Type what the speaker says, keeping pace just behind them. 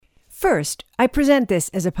First, I present this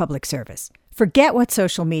as a public service. Forget what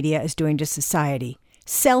social media is doing to society.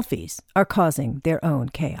 Selfies are causing their own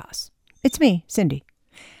chaos. It's me, Cindy.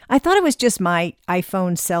 I thought it was just my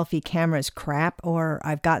iPhone selfie camera's crap, or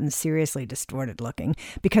I've gotten seriously distorted looking,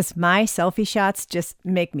 because my selfie shots just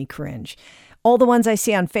make me cringe. All the ones I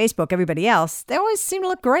see on Facebook, everybody else, they always seem to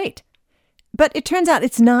look great. But it turns out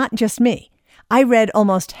it's not just me. I read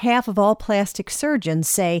almost half of all plastic surgeons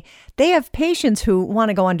say they have patients who want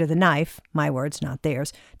to go under the knife, my words, not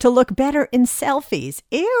theirs, to look better in selfies.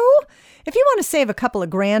 Ew! If you want to save a couple of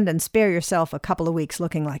grand and spare yourself a couple of weeks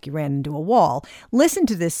looking like you ran into a wall, listen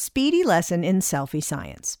to this speedy lesson in selfie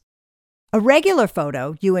science. A regular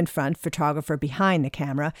photo, you in front, photographer behind the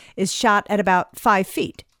camera, is shot at about 5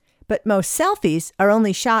 feet. But most selfies are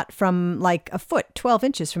only shot from like a foot, 12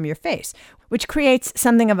 inches from your face, which creates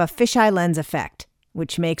something of a fisheye lens effect,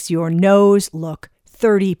 which makes your nose look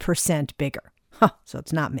 30% bigger. So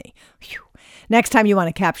it's not me. Whew. Next time you want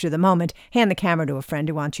to capture the moment, hand the camera to a friend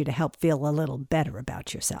who wants you to help feel a little better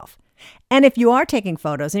about yourself. And if you are taking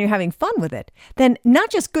photos and you're having fun with it, then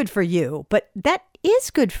not just good for you, but that is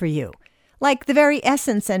good for you. Like the very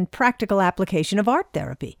essence and practical application of art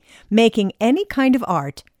therapy. Making any kind of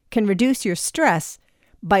art can reduce your stress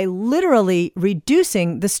by literally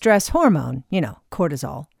reducing the stress hormone,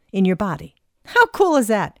 cortisol, in your body. How cool is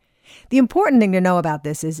that? The important thing to know about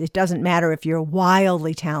this is it doesn't matter if you're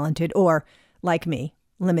wildly talented or, like me,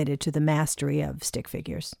 limited to the mastery of stick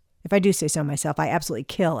figures. If I do say so myself, I absolutely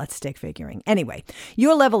kill at stick figuring. Anyway,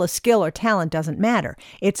 your level of skill or talent doesn't matter.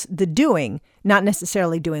 It's the doing, not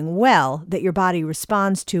necessarily doing well, that your body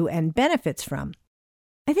responds to and benefits from.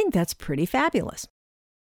 I think that's pretty fabulous.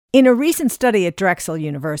 In a recent study at Drexel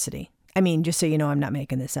University, just so you know I'm not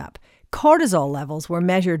making this up, cortisol levels were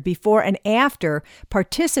measured before and after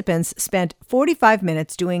participants spent 45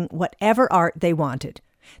 minutes doing whatever art they wanted.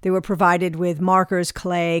 They were provided with markers,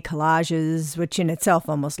 clay, collages, which in itself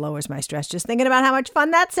almost lowers my stress just thinking about how much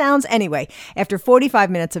fun that sounds. Anyway, after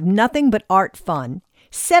 45 minutes of nothing but art fun,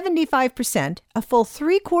 75%, a full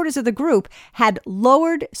 3/4 of the group, had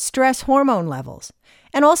lowered stress hormone levels.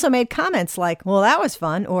 And also made comments like, well, that was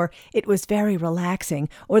fun, or it was very relaxing,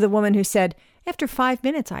 or the woman who said, after 5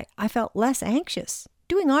 minutes, I felt less anxious.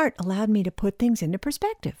 Doing art allowed me to put things into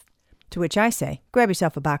perspective. To which I say, grab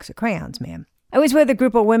yourself a box of crayons, ma'am. I was with a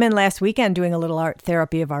group of women last weekend doing a little art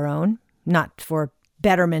therapy of our own, not for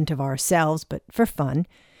betterment of ourselves, but for fun.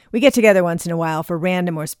 We get together once in a while for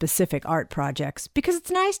random or specific art projects because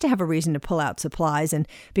it's nice to have a reason to pull out supplies, and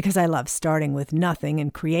because I love starting with nothing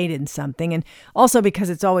and creating something, and also because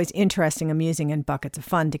it's always interesting, amusing, and buckets of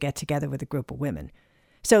fun to get together with a group of women.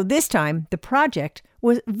 So this time, the project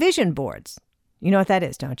was vision boards. You know what that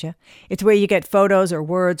is, don't you? It's where you get photos or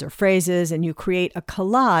words or phrases and you create a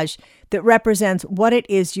collage that represents what it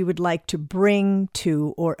is you would like to bring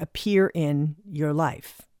to or appear in your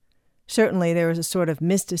life. Certainly, there is a sort of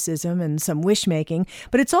mysticism and some wish-making,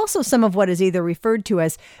 but it's also some of what is either referred to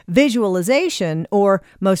as visualization or,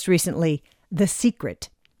 most recently, the secret,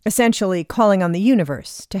 essentially calling on the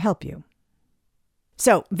universe to help you.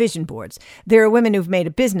 So, vision boards. There are women who've made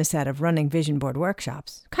a business out of running vision board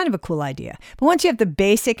workshops. Kind of a cool idea. But once you have the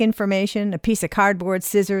basic information, a piece of cardboard,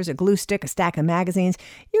 scissors, a glue stick, a stack of magazines,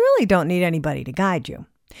 you really don't need anybody to guide you.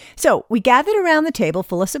 So we gathered around the table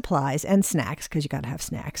full of supplies and snacks, because you got to have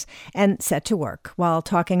snacks, and set to work while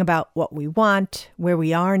talking about what we want, where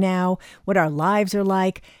we are now, what our lives are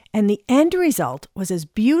like, and the end result was as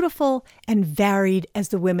beautiful and varied as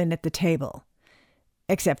the women at the table,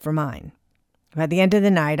 except for mine. By the end of the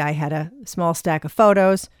night, I had a small stack of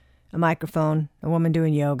photos, a microphone, a woman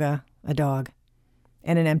doing yoga, a dog,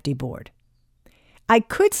 and an empty board. I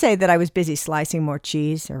could say that I was busy slicing more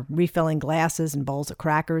cheese or refilling glasses and bowls of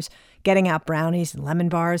crackers, getting out brownies and lemon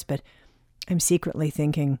bars, but I'm secretly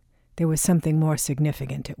thinking there was something more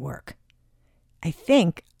significant at work. I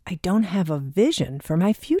think I don't have a vision for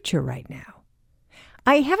my future right now.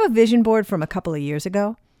 I have a vision board from a couple of years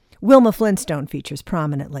ago. Wilma Flintstone features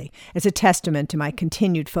prominently as a testament to my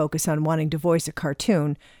continued focus on wanting to voice a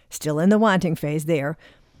cartoon, still in the wanting phase there.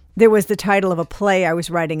 There was the title of a play I was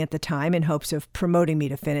writing at the time in hopes of promoting me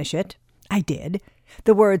to finish it. I did.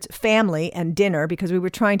 The words family and dinner because we were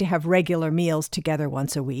trying to have regular meals together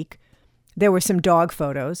once a week. There were some dog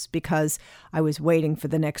photos because I was waiting for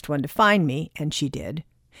the next one to find me, and she did.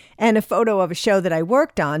 And a photo of a show that I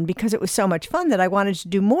worked on because it was so much fun that I wanted to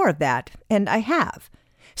do more of that, and I have.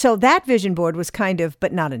 So that vision board was kind of,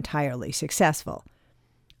 but not entirely, successful.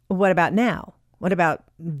 What about now? What about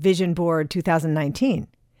Vision Board 2019?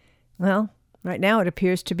 Well, right now it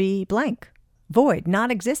appears to be blank, void,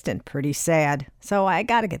 non-existent, pretty sad. So I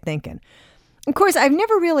got to get thinking. Of course, I've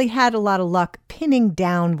never really had a lot of luck pinning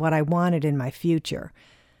down what I wanted in my future.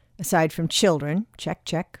 Aside from children, check,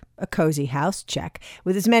 check. A cozy house, check.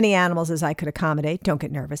 With as many animals as I could accommodate. Don't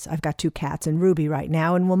get nervous. I've got 2 cats and Ruby right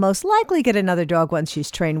now, and will most likely get another dog once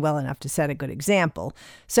she's trained well enough to set a good example.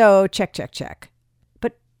 So check, check, check.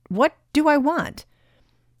 But what do I want?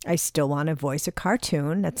 I still want to voice a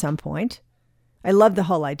cartoon at some point. I love the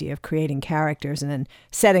whole idea of creating characters and then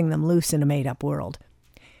setting them loose in a made-up world.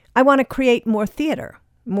 I want to create more theater,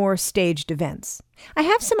 more staged events. I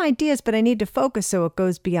have some ideas, but I need to focus so it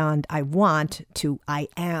goes beyond I want to I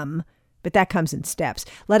am. But that comes in steps,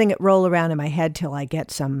 letting it roll around in my head till I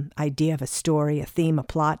get some idea of a story, a theme, a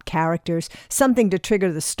plot, characters, something to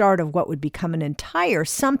trigger the start of what would become an entire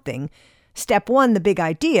something. Step 1, the big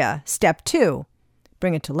idea. Step 2,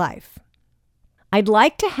 bring it to life. I'd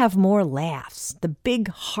like to have more laughs, the big,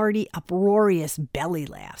 hearty, uproarious belly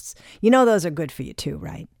laughs. You know those are good for you too,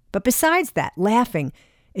 right? But besides that, laughing,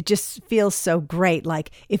 it just feels so great,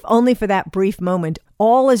 like if only for that brief moment,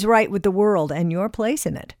 all is right with the world and your place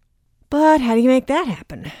in it. But how do you make that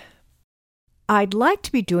happen? I'd like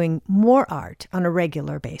to be doing more art on a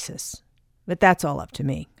regular basis. But that's all up to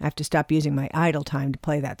me. I have to stop using my idle time to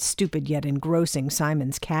play that stupid yet engrossing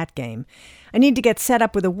Simon's Cat game. I need to get set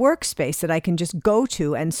up with a workspace that I can just go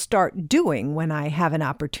to and start doing when I have an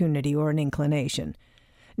opportunity or an inclination.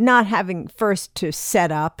 Not having first to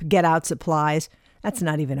set up, get out supplies. That's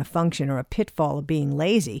not even a function or a pitfall of being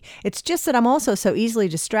lazy. It's just that I'm also so easily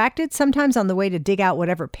distracted. Sometimes on the way to dig out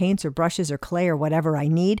whatever paints or brushes or clay or whatever I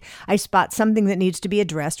need, I spot something that needs to be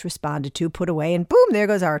addressed, responded to, put away, and boom, there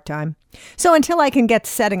goes art time. So until I can get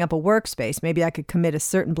setting up a workspace, maybe I could commit a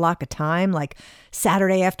certain block of time, like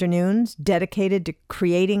Saturday afternoons, dedicated to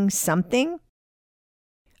creating something.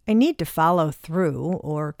 I need to follow through,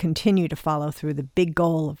 or continue to follow through, the big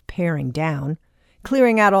goal of paring down,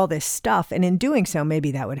 clearing out all this stuff, and in doing so,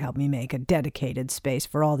 maybe that would help me make a dedicated space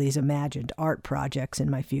for all these imagined art projects in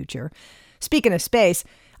my future. Speaking of space,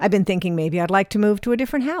 I've been thinking maybe I'd like to move to a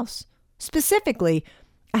different house. Specifically,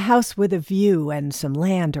 a house with a view and some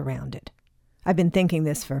land around it. I've been thinking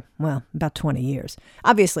this for, well, about 20 years.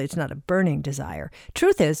 Obviously, it's not a burning desire.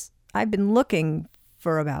 Truth is, I've been looking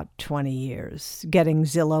for about 20 years, getting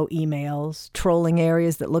Zillow emails, trolling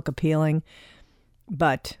areas that look appealing.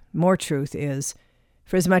 But more truth is,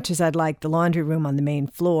 for as much as I'd like the laundry room on the main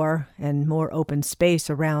floor and more open space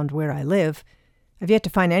around where I live, I've yet to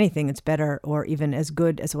find anything that's better or even as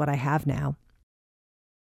good as what I have now.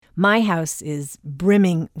 My house is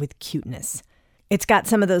brimming with cuteness. It's got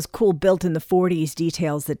some of those cool built-in-the-40s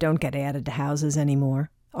details that don't get added to houses anymore.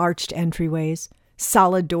 Arched entryways,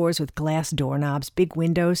 solid doors with glass doorknobs, big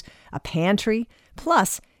windows, a pantry.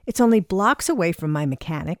 Plus, it's only blocks away from my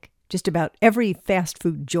mechanic, just about every fast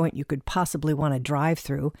food joint you could possibly want to drive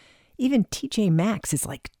through. Even TJ Maxx is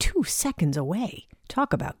like 2 seconds away.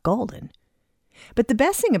 Talk about golden. But the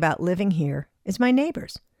best thing about living here is my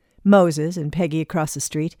neighbors. Moses and Peggy across the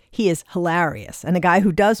street. He is hilarious and a guy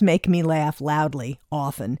who does make me laugh loudly,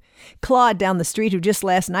 often. Claude down the street, who just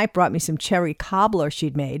last night brought me some cherry cobbler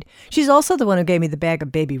she'd made. She's also the one who gave me the bag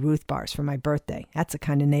of Baby Ruth bars for my birthday. That's the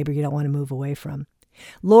kind of neighbor you don't want to move away from.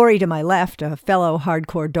 Lori to my left, a fellow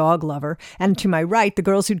hardcore dog lover, and to my right, the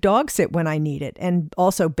girls who dog sit when I need it and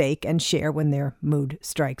also bake and share when their mood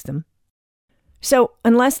strikes them. So,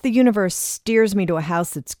 unless the universe steers me to a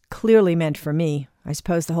house that's clearly meant for me, I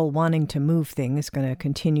suppose the whole wanting to move thing is going to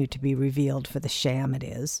continue to be revealed for the sham it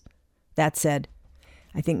is. That said,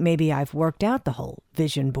 I think maybe I've worked out the whole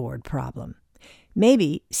vision board problem.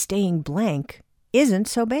 Maybe staying blank isn't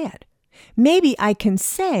so bad. Maybe I can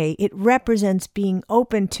say it represents being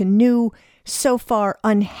open to new, so far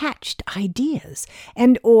unhatched ideas,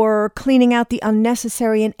 and or cleaning out the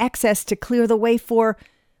unnecessary and excess to clear the way for,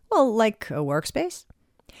 well, like a workspace.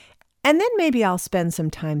 And then maybe I'll spend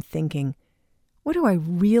some time thinking, what do I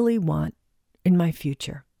really want in my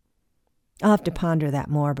future? I'll have to ponder that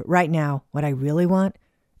more, but right now, what I really want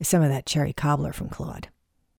is some of that cherry cobbler from Claude.